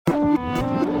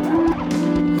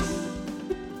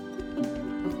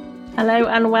Hello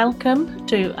and welcome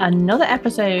to another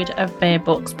episode of Bear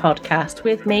Books Podcast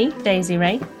with me, Daisy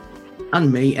Ray.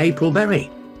 And me, April Berry.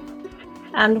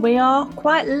 And we are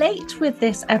quite late with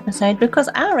this episode because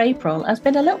our April has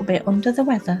been a little bit under the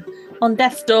weather. On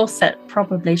death's doorstep,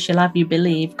 probably she'll have you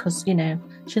believe, because,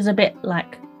 she's a bit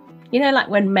like, like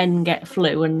when men get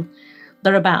flu and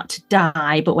they're about to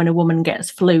die, but when a woman gets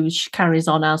flu, she carries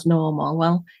on as normal.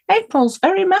 Well, April's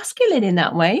very masculine in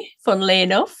that way, funnily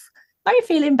enough. Are you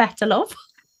feeling better, love?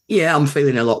 Yeah, I'm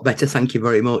feeling a lot better, thank you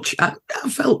very much. I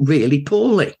felt really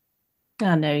poorly.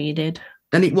 I know you did.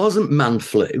 And it wasn't man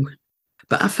flu,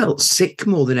 but I felt sick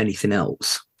more than anything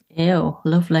else. Ew,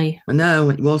 lovely. No,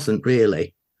 it wasn't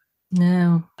really.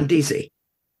 No. I'm dizzy.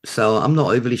 So I'm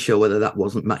not overly sure whether that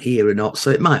wasn't my ear or not. So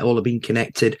it might all have been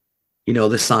connected,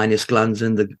 the sinus glands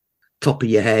and the top of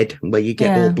your head where you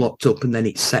get all blocked up and then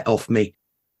it set off me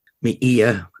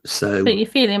ear. So. But you're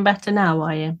feeling better now,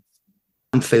 are you?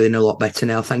 I'm feeling a lot better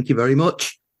now, thank you very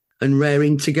much. And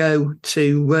raring to go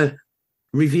to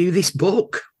review this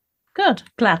book. Good,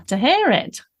 glad to hear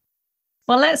it.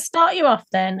 Well, let's start you off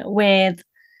then with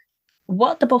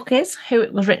what the book is, who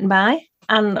it was written by,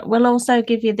 and we'll also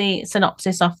give you the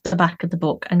synopsis off the back of the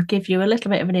book and give you a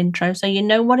little bit of an intro so you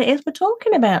know what it is we're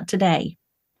talking about today.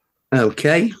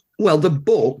 Okay, well, the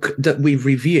book that we've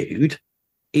reviewed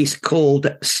is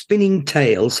called Spinning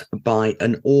Tales by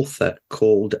an author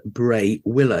called Bray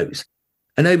Willows.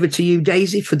 And over to you,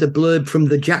 Daisy, for the blurb from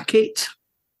the jacket.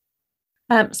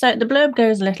 So the blurb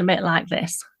goes a little bit like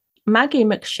this. Maggie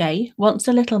McShay wants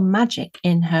a little magic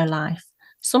in her life,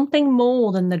 something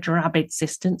more than the drab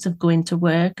existence of going to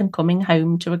work and coming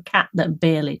home to a cat that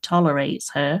barely tolerates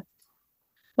her.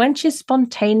 When she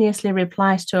spontaneously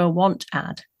replies to a want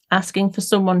ad, asking for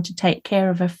someone to take care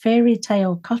of a fairy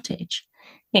tale cottage,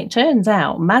 it turns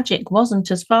out magic wasn't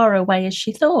as far away as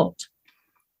she thought.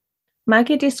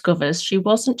 Maggie discovers she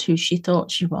wasn't who she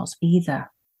thought she was either.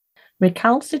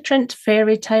 Recalcitrant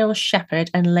fairy tale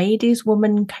shepherd and ladies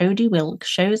woman Cody Wilk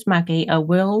shows Maggie a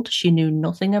world she knew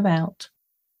nothing about.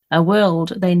 A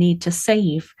world they need to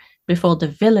save before the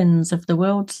villains of the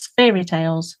world's fairy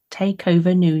tales take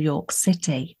over New York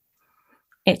City.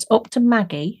 It's up to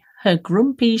Maggie, her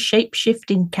grumpy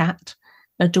shape-shifting cat,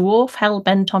 a dwarf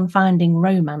hell-bent on finding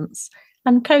romance,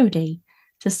 and Cody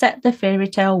to set the fairy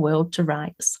tale world to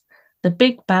rights. The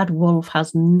big bad wolf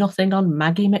has nothing on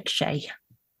Maggie McShay.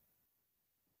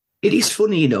 It is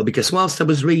funny, because whilst I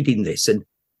was reading this and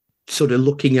sort of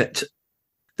looking at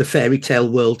the fairy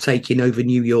tale world taking over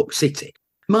New York City,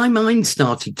 my mind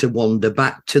started to wander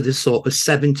back to the sort of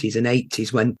 70s and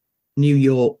 80s when New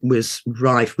York was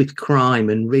rife with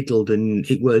crime and riddled and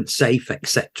it weren't safe,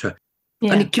 etc.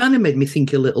 Yeah. And it kind of made me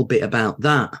think a little bit about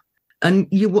that. And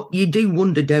you do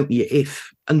wonder, don't you,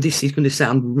 if, and this is going to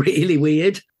sound really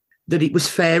weird, that it was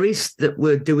fairies that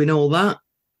were doing all that?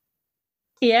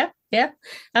 Yeah,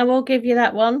 I will give you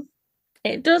that one.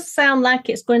 It does sound like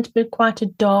it's going to be quite a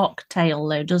dark tale,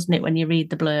 though, doesn't it, when you read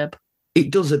the blurb?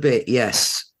 It does a bit,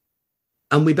 yes.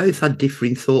 And we both had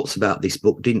differing thoughts about this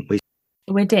book, didn't we?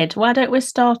 We did. Why don't we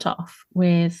start off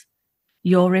with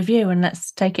your review and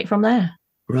let's take it from there?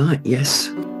 Right, yes.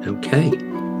 Okay.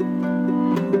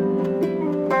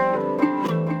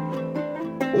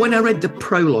 When I read the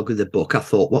prologue of the book, I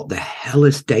thought, what the hell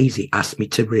has Daisy asked me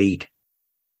to read?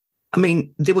 I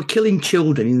mean, they were killing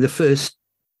children in the first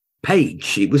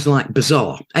page. It was like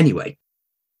bizarre. Anyway,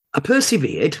 I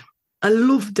persevered. I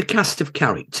loved the cast of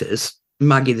characters.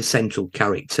 Maggie, the central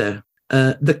character.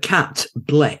 The cat,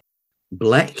 Bleck.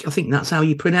 Bleck, I think that's how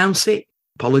you pronounce it.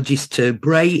 Apologies to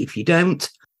Bray if you don't.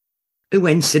 Who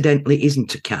incidentally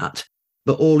isn't a cat,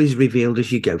 but all is revealed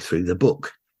as you go through the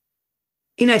book.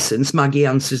 In essence, Maggie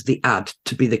answers the ad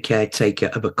to be the caretaker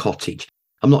of a cottage.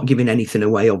 I'm not giving anything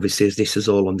away, obviously, as this is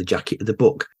all on the jacket of the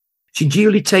book. She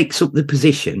duly takes up the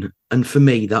position, and for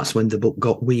me, that's when the book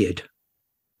got weird.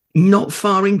 Not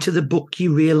far into the book,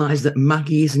 you realise that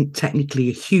Maggie isn't technically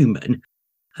a human,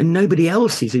 and nobody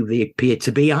else is who they appear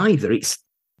to be either. It's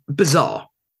bizarre.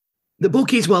 The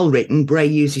book is well written. Bray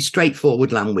uses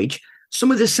straightforward language. Some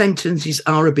of the sentences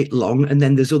are a bit long, and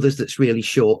then there's others that's really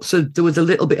short. So there was a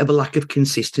little bit of a lack of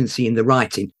consistency in the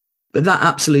writing, but that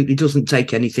absolutely doesn't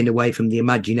take anything away from the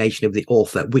imagination of the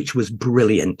author, which was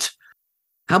brilliant.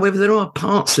 However, there are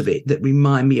parts of it that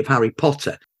remind me of Harry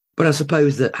Potter, but I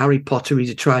suppose that Harry Potter is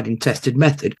a tried and tested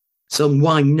method. So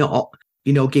why not,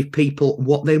 give people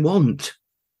what they want?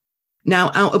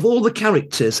 Now, out of all the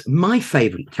characters, my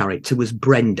favourite character was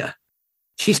Brenda.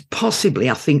 She's possibly,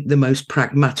 I think, the most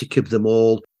pragmatic of them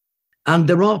all. And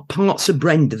there are parts of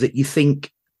Brenda that you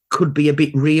think could be a bit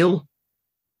real,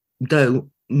 though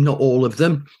not all of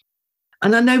them.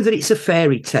 And I know that it's a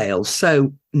fairy tale,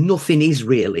 so nothing is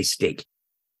realistic.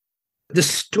 The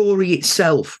story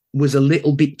itself was a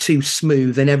little bit too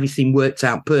smooth and everything worked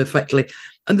out perfectly.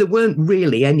 And there weren't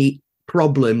really any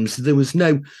problems. There was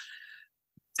no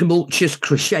tumultuous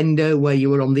crescendo where you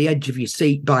were on the edge of your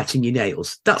seat biting your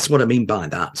nails. That's what I mean by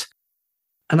that.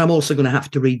 And I'm also going to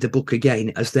have to read the book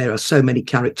again, as there are so many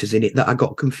characters in it that I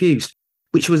got confused,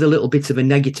 which was a little bit of a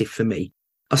negative for me.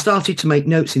 I started to make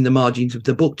notes in the margins of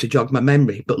the book to jog my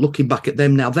memory, but looking back at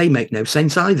them now, they make no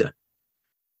sense either.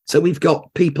 So we've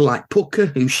got people like Pucker,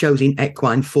 who shows in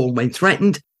equine form when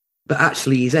threatened, but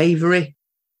actually is Avery.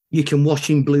 You can wash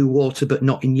in blue water, but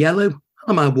not in yellow.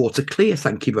 Oh, my water clear,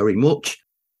 thank you very much.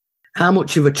 How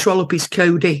much of a trollop is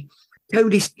Cody?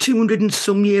 Cody's 200 and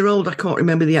some year old. I can't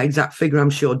remember the exact figure. I'm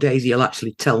sure Daisy will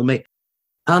actually tell me.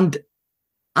 And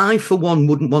I, for one,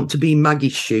 wouldn't want to be in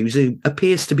Maggie's shoes, who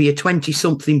appears to be a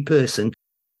 20-something person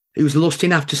who's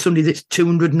lusting after somebody that's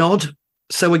 200 and odd.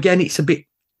 So again, it's a bit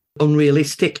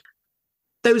unrealistic.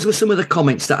 Those were some of the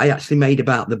comments that I actually made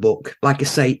about the book. Like I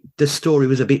say, the story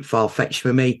was a bit far-fetched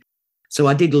for me, so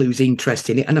I did lose interest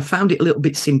in it, and I found it a little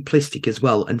bit simplistic as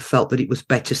well, and felt that it was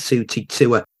better suited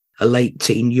to a late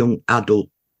teen, young adult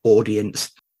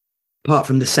audience. Apart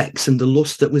from the sex and the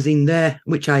lust that was in there,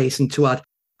 which I hasten to add,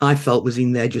 I felt was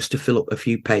in there just to fill up a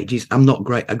few pages. I'm not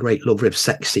a great lover of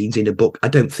sex scenes in a book. I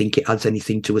don't think it adds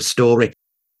anything to a story.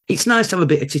 It's nice to have a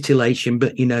bit of titillation,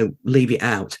 but, leave it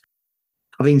out.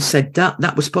 Having said that,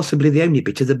 that was possibly the only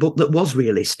bit of the book that was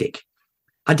realistic.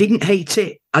 I didn't hate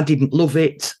it. I didn't love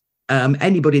it.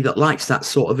 Anybody that likes that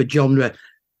sort of a genre,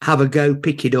 have a go,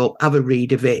 pick it up, have a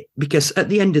read of it. Because at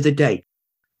the end of the day,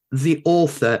 the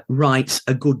author writes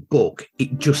a good book.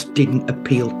 It just didn't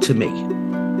appeal to me.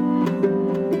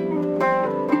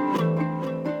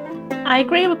 I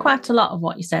agree with quite a lot of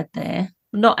what you said there.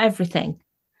 Not everything.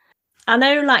 I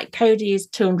know, like, Cody is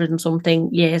 200 and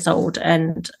something years old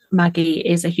and Maggie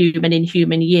is a human in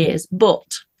human years.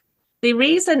 But the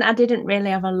reason I didn't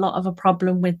really have a lot of a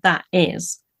problem with that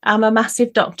is I'm a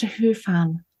massive Doctor Who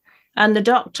fan. And the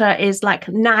Doctor is like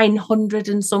 900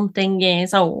 and something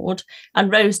years old.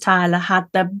 And Rose Tyler had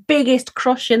the biggest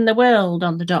crush in the world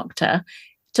on the Doctor,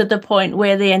 to the point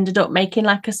where they ended up making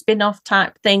like a spin-off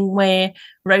type thing where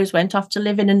Rose went off to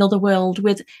live in another world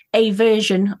with a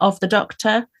version of the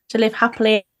Doctor to live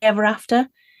happily ever after.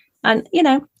 And,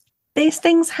 these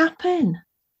things happen.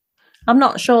 I'm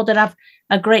not sure that I've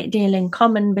a great deal in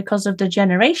common because of the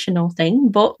generational thing,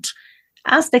 but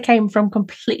as they came from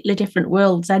completely different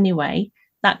worlds anyway,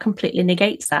 that completely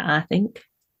negates that, I think.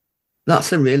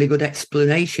 That's a really good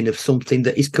explanation of something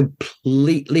that is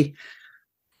completely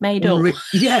made up.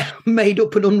 Made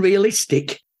up and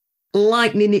unrealistic.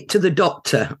 Likening it to the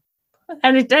Doctor.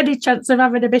 Any chance of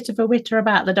having a bit of a witter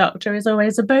about the Doctor is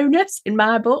always a bonus in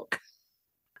my book.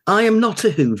 I am not a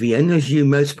Whovian, as you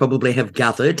most probably have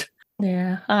gathered.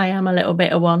 Yeah, I am a little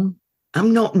bit of one.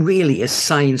 I'm not really a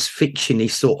science fiction-y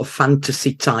sort of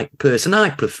fantasy type person. I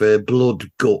prefer blood,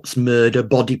 guts, murder,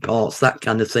 body parts, that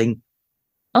kind of thing.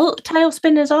 Oh, tail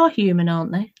spinners are human,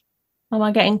 aren't they? Am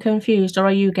I getting confused, or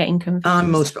are you getting confused?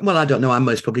 I don't know. I'm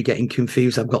most probably getting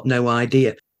confused. I've got no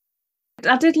idea.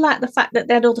 I did like the fact that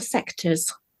they had all the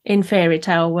sectors in Fairy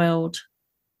Tale World.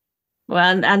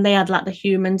 Well, and they had like the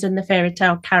humans and the fairy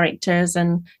tale characters,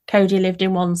 and Cody lived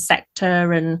in one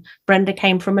sector and Brenda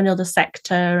came from another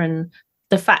sector, and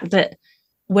the fact that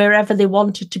wherever they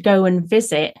wanted to go and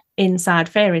visit inside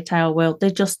Fairy Tale World, they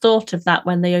just thought of that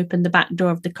when they opened the back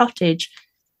door of the cottage,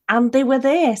 and they were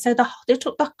there. So they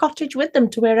took the cottage with them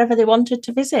to wherever they wanted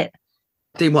to visit.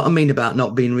 See what I mean about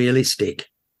not being realistic?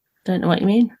 Don't know what you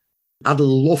mean. I'd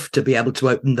love to be able to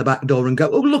open the back door and go,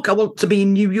 oh, look, I want to be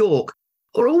in New York.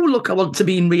 Or, oh, look, I want to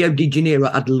be in Rio de Janeiro.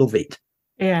 I'd love it.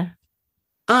 Yeah.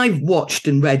 I've watched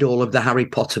and read all of the Harry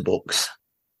Potter books.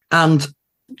 And...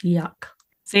 yuck.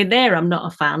 See, there I'm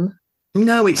not a fan.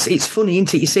 No, it's funny,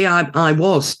 isn't it? You see, I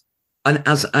was, and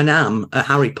am, a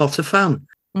Harry Potter fan.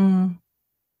 Mm.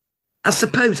 I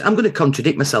suppose I'm going to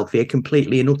contradict myself here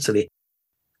completely and utterly.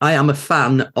 I am a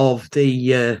fan of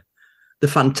the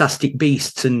Fantastic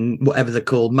Beasts and whatever they're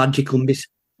called, magical mysteries.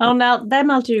 Oh, now,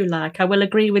 them I do like. I will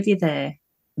agree with you there.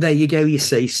 There you go, you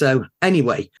see. So,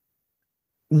 anyway,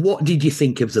 what did you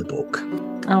think of the book?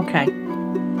 Okay.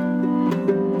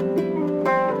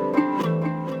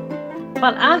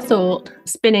 Well, I thought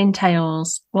Spinning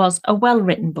Tales was a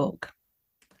well-written book.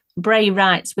 Bray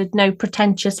writes with no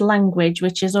pretentious language,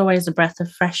 which is always a breath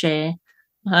of fresh air,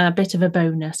 a bit of a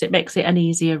bonus. It makes it an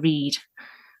easier read.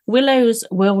 Willow's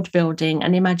world building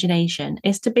and imagination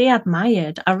is to be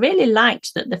admired. I really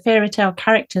liked that the fairy tale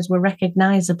characters were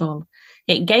recognisable.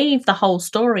 It gave the whole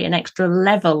story an extra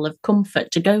level of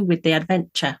comfort to go with the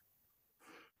adventure.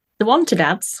 The wanted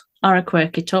ads are a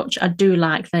quirky touch. I do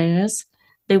like those.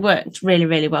 They worked really,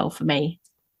 really well for me.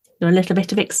 There was a little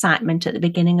bit of excitement at the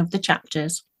beginning of the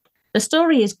chapters. The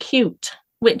story is cute,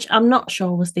 which I'm not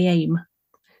sure was the aim.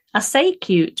 I say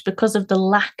cute because of the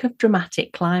lack of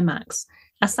dramatic climax.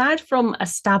 Aside from a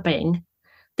stabbing,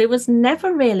 there was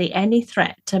never really any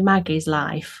threat to Maggie's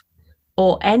life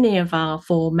or any of our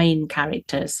 4 main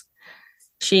characters.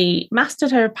 She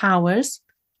mastered her powers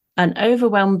and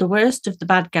overwhelmed the worst of the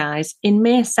bad guys in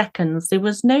mere seconds. There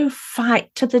was no fight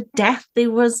to the death.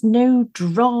 There was no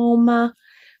drama.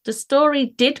 The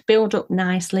story did build up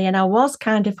nicely and I was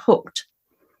kind of hooked,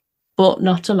 but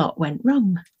not a lot went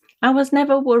wrong. I was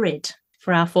never worried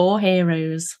for our 4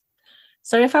 heroes.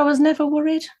 So if I was never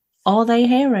worried, are they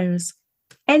heroes?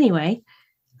 Anyway,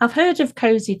 I've heard of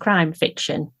cosy crime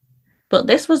fiction, but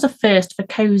this was a first for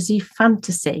cosy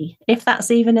fantasy, if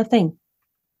that's even a thing.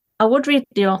 I would read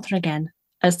the author again,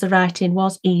 as the writing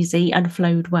was easy and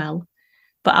flowed well,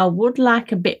 but I would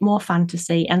like a bit more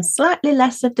fantasy and slightly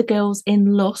less of the girls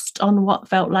in lust on what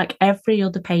felt like every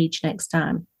other page next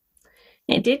time.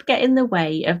 It did get in the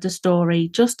way of the story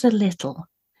just a little.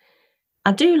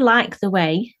 I do like the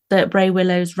way that Bray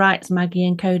Willows writes Maggie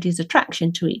and Cody's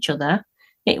attraction to each other.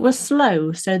 It was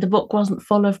slow, so the book wasn't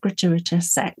full of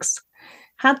gratuitous sex.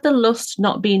 Had the lust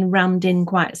not been rammed in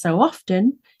quite so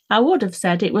often, I would have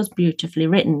said it was beautifully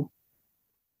written.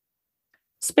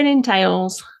 Spinning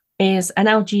Tales is an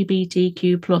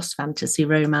LGBTQ plus fantasy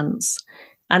romance,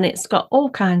 and it's got all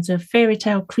kinds of fairy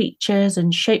tale creatures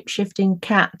and shape-shifting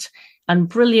cat and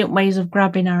brilliant ways of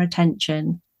grabbing our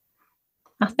attention.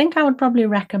 I think I would probably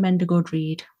recommend a good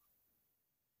read.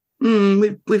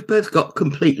 We've both got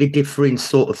completely differing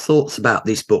sort of thoughts about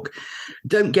this book.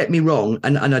 Don't get me wrong,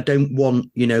 and I don't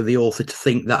want, the author to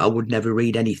think that I would never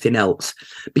read anything else.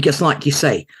 Because like you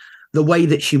say, the way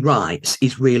that she writes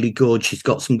is really good. She's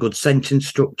got some good sentence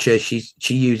structure. She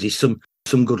uses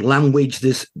some good language.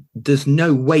 There's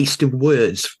no waste of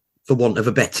words, for want of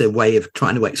a better way of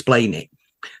trying to explain it.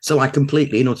 So I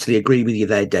completely and utterly agree with you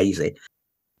there, Daisy.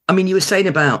 I mean, you were saying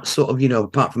about sort of,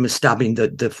 apart from a stabbing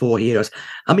the 4 heroes,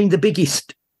 I mean, the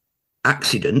biggest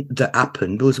accident that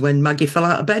happened was when Maggie fell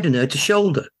out of bed and hurt her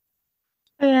shoulder.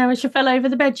 Yeah, when she fell over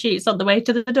the bed sheets on the way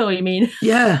to the door, you mean?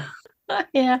 Yeah.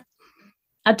 Yeah.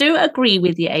 I do agree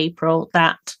with you, April,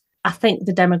 that I think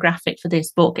the demographic for this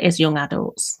book is young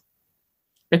adults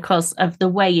because of the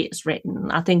way it's written.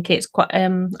 I think it's quite,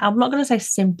 I'm not going to say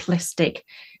simplistic,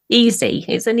 easy.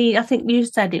 I think you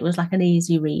said it was like an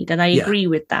easy read, and I agree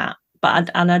with that. But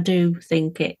I do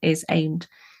think it is aimed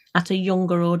at a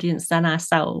younger audience than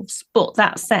ourselves. But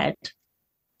that said,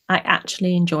 I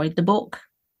actually enjoyed the book.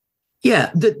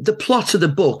 Yeah, the plot of the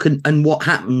book and what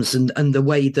happens and the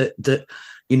way that the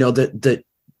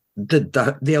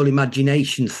old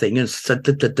imagination thing has said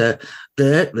that's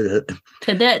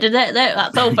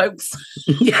all, folks.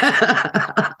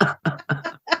 Yeah.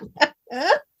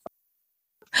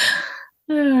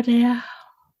 Oh dear.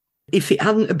 If it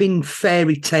hadn't have been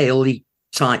fairy tale-y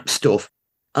type stuff,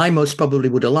 I most probably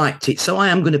would have liked it. So I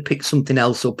am going to pick something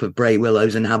else up of Bray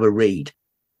Willows and have a read.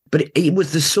 But it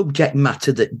was the subject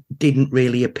matter that didn't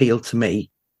really appeal to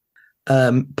me,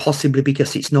 possibly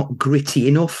because it's not gritty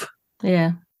enough.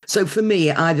 Yeah. So for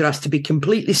me, it either has to be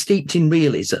completely steeped in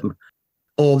realism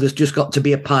or there's just got to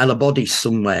be a pile of bodies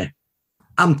somewhere.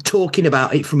 I'm talking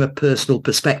about it from a personal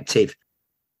perspective.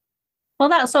 Well,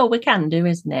 that's all we can do,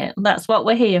 isn't it? That's what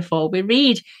we're here for. We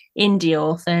read indie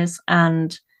authors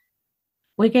and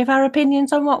we give our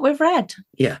opinions on what we've read.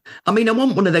 Yeah. I mean, I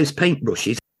want one of those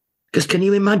paintbrushes because can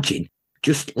you imagine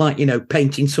just like,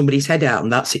 painting somebody's head out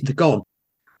and that's it, they're gone.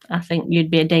 I think you'd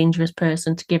be a dangerous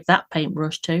person to give that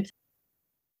paintbrush to.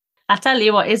 I tell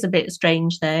you what is a bit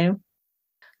strange, though.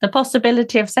 The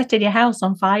possibility of setting your house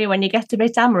on fire when you get a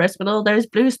bit amorous with all those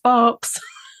blue sparks.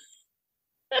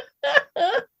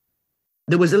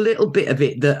 There was a little bit of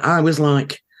it that I was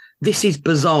like, this is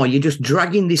bizarre. You're just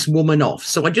dragging this woman off.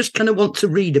 So I just kind of want to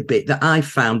read a bit that I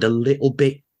found a little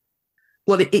bit,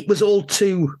 well, it was all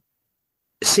too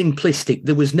simplistic.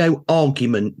 There was no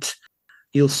argument.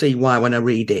 You'll see why when I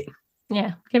read it.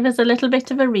 Yeah, give us a little bit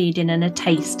of a reading and a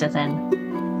taster then.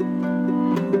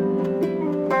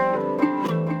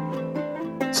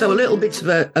 So a little bit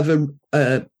of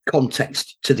a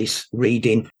context to this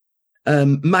reading.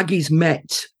 Maggie's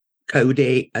met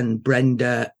Cody and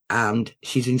Brenda, and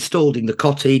she's installed in the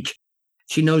cottage.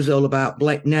 She knows all about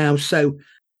Blake now. So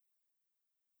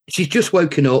she's just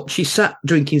woken up. She's sat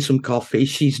drinking some coffee.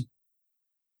 She's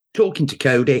talking to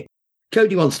Cody.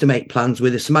 Cody wants to make plans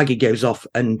with her. So Maggie goes off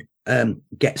and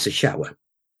gets a shower.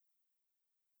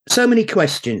 So many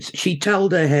questions. She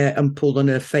toweled her hair and pulled on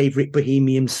her favourite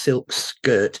bohemian silk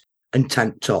skirt and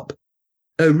tank top.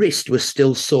 Her wrist was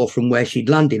still sore from where she'd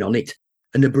landed on it,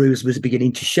 and the bruise was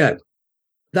beginning to show.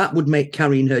 That would make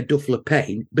carrying her duffel a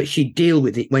pain, but she'd deal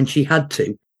with it when she had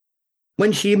to.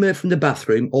 When she emerged from the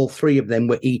bathroom, all three of them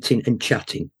were eating and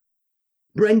chatting.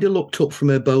 Brenda looked up from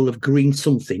her bowl of green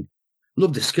something.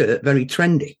 Loved the skirt, very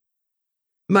trendy.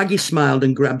 Maggie smiled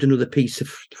and grabbed another piece of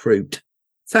fruit.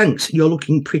 Thanks, you're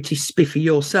looking pretty spiffy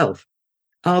yourself.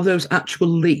 Are those actual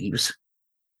leaves?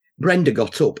 Brenda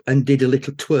got up and did a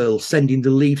little twirl, sending the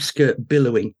leaf skirt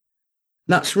billowing.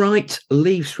 That's right,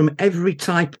 leaves from every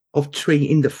type of tree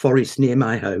in the forest near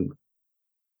my home.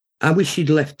 I wish you'd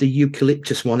left the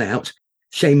eucalyptus one out.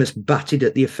 Seamus batted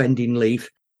at the offending leaf.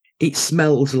 It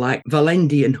smells like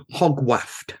Valendian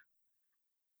hogwaft.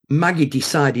 Maggie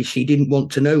decided she didn't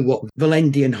want to know what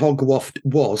Valendian hogwaft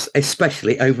was,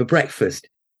 especially over breakfast.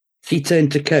 She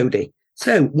turned to Cody.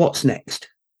 So, what's next?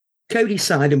 Cody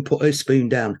sighed and put her spoon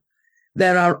down.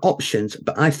 There are options,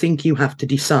 but I think you have to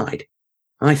decide.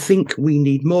 I think we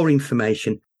need more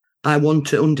information. I want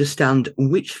to understand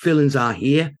which villains are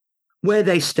here, where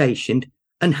they're stationed,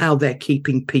 and how they're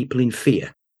keeping people in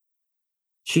fear.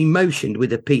 She motioned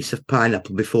with a piece of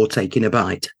pineapple before taking a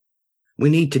bite. We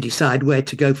need to decide where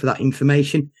to go for that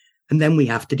information, and then we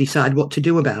have to decide what to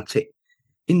do about it.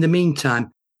 In the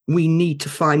meantime, we need to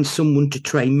find someone to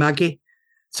train Maggie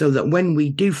so that when we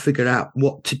do figure out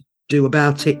what to do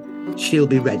about it, she'll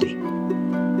be ready.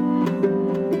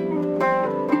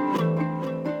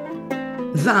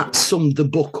 That summed the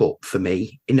book up for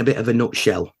me in a bit of a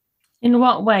nutshell. In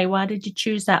what way? Why did you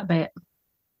choose that bit?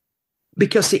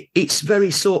 Because it's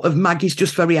very sort of, Maggie's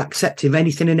just very accepting of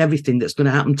anything and everything that's going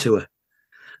to happen to her.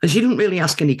 And she didn't really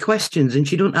ask any questions, and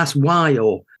she don't ask why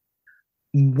or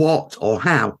what or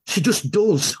how. She just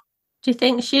does. Do you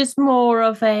think she's more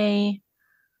of a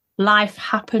life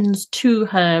happens to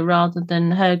her rather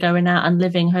than her going out and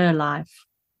living her life?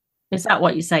 Is that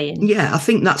what you're saying? Yeah, I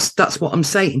think that's what I'm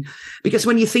saying. Because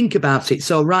when you think about it,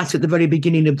 so right at the very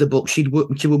beginning of the book, she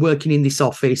were working in this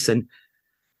office and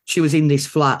she was in this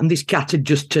flat, and this cat had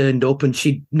just turned up and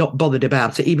she'd not bothered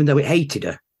about it, even though it hated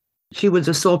her. She was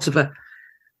a sort of a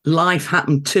life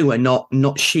happened to her,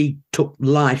 not she took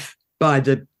life by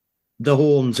the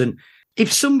horns. And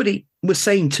if somebody was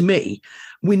saying to me,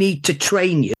 we need to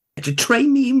train you, to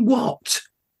train me in what?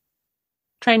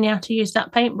 Train you how to use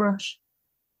that paintbrush.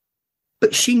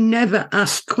 But she never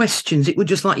asked questions. It was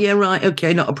just like, yeah, right,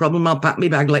 okay, not a problem. I'll pack my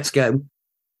bag, let's go.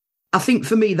 I think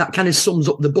for me, that kind of sums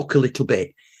up the book a little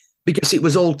bit because it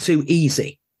was all too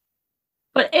easy.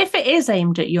 But if it is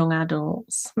aimed at young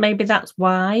adults, maybe that's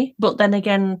why. But then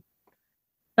again,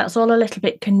 that's all a little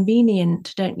bit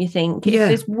convenient, don't you think? Yeah. If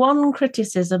there's one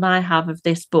criticism I have of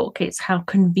this book, it's how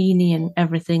convenient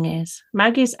everything is.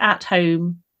 Maggie's at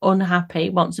home, unhappy,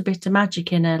 wants a bit of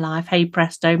magic in her life. Hey,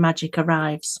 presto, magic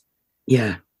arrives.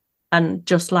 Yeah. And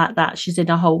just like that, she's in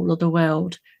a whole other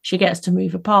world. She gets to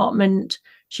move apartment.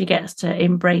 She gets to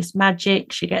embrace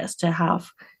magic. She gets to have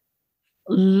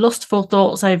lustful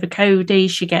thoughts over Cody.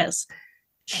 She gets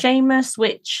Seamus,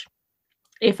 which,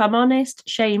 if I'm honest,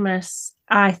 Seamus,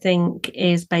 I think,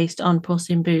 is based on Puss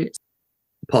in Boots.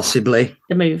 Possibly.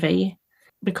 The movie.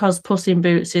 Because Puss in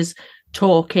Boots is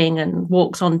talking and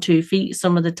walks on 2 feet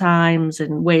some of the times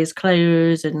and wears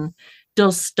clothes and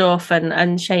does stuff, and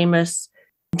Seamus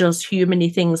does human-y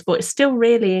things, but it's still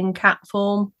really in cat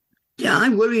form. Yeah, I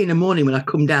worry in the morning when I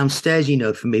come downstairs,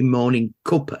 for my morning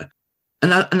cuppa,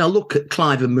 and I look at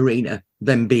Clive and Marina,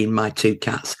 them being my 2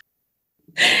 cats.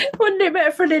 Wouldn't it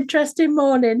be for an interesting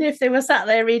morning if they were sat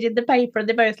there reading the paper and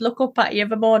they both look up at you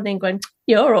of a morning going,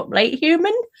 you're up late,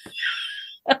 human?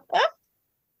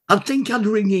 I think I'd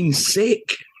ring in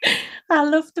sick. I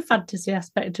love the fantasy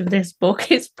aspect of this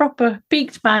book. It's proper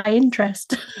piqued my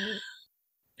interest.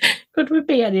 Could we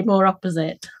be any more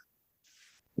opposite?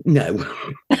 No,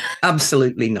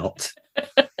 absolutely not.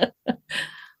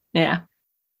 Yeah.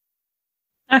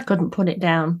 I couldn't put it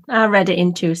down. I read it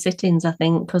in 2 sittings, I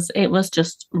think, because it was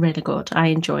just really good. I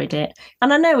enjoyed it.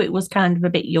 And I know it was kind of a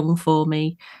bit young for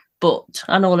me,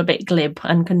 and all a bit glib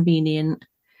and convenient.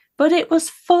 But it was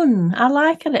fun. I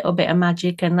like a little bit of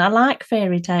magic, and I like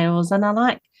fairy tales, and I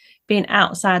like being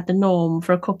outside the norm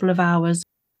for a couple of hours,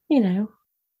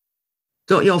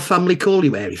 Don't your family call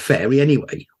you Airy Fairy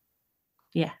anyway?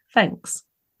 Yeah, thanks.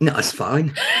 No, that's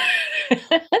fine.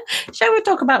 Shall we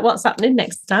talk about what's happening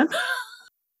next time?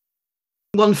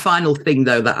 One final thing,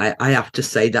 though, that I have to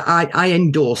say, that I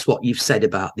endorse what you've said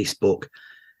about this book.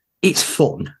 It's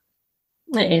fun.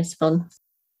 It is fun.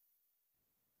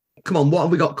 come on, what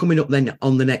have we got coming up then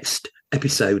on the next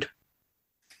episode?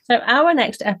 So our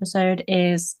next episode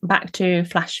is back to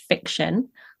flash fiction.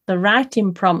 The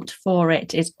writing prompt for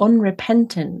it is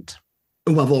Unrepentant.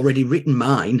 Oh, I've already written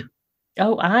mine.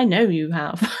 Oh, I know you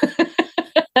have.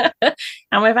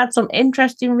 And we've had some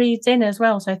interesting reads in as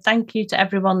well. So thank you to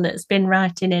everyone that's been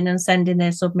writing in and sending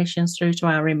their submissions through to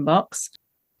our inbox.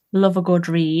 Love a good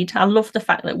read. I love the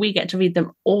fact that we get to read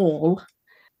them all.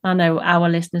 I know our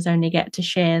listeners only get to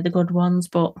share the good ones,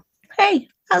 but hey,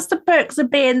 that's the perks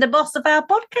of being the boss of our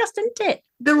podcast, isn't it?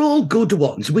 They're all good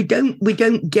ones. We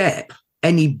don't get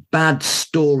any bad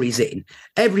stories in.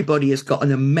 Everybody has got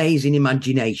an amazing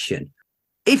imagination.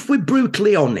 If we're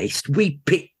brutally honest, we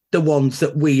pick the ones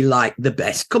that we like the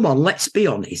best. Come on, let's be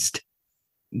honest.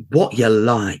 What you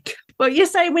like. But you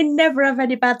say we never have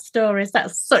any bad stories.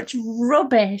 That's such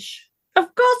rubbish.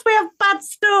 Of course we have bad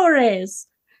stories.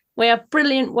 We have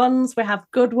brilliant ones. We have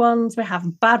good ones. We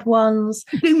have bad ones.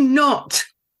 Do not.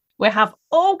 We have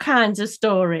all kinds of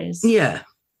stories. Yeah.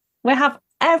 We have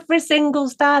every single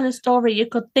style of story you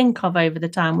could think of over the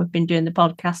time we've been doing the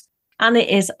podcast. And it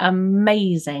is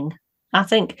amazing. I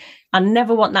think I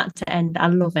never want that to end. I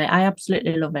love it. I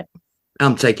absolutely love it.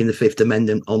 I'm taking the Fifth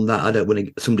Amendment on that. I don't want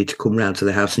somebody to come round to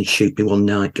the house and shoot me one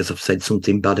night because I've said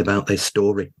something bad about their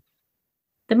story.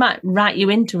 They might write you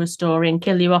into a story and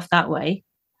kill you off that way.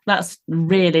 That's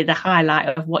really the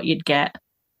highlight of what you'd get.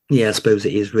 Yeah, I suppose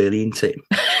it is really, isn't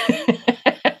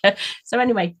it? So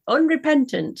anyway,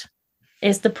 Unrepentant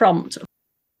is the prompt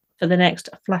for the next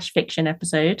flash fiction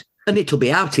episode. And it'll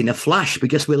be out in a flash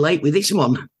because we're late with this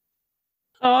one.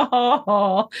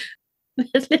 Oh,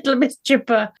 little Miss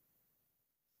Chipper.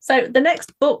 So the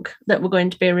next book that we're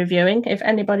going to be reviewing, if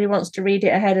anybody wants to read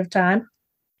it ahead of time,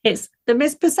 it's The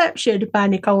Misperception by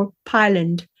Nicole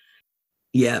Pyland.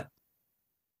 Yeah.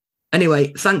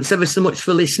 Anyway, thanks ever so much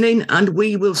for listening, and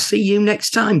we will see you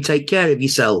next time. Take care of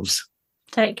yourselves.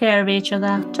 Take care of each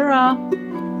other. Ta-ra.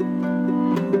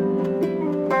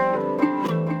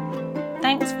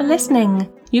 Thanks for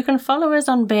listening. You can follow us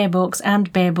on Bear Books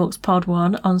and Bear Books Pod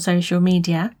 1 on social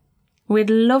media. We'd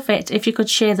love it if you could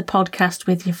share the podcast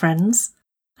with your friends.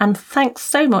 And thanks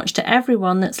so much to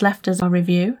everyone that's left us a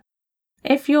review.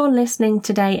 If you're listening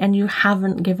today and you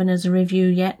haven't given us a review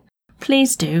yet,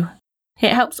 please do.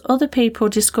 It helps other people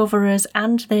discover us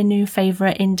and their new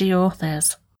favourite indie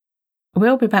authors.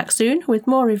 We'll be back soon with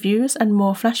more reviews and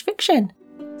more flash fiction.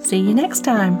 See you next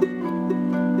time.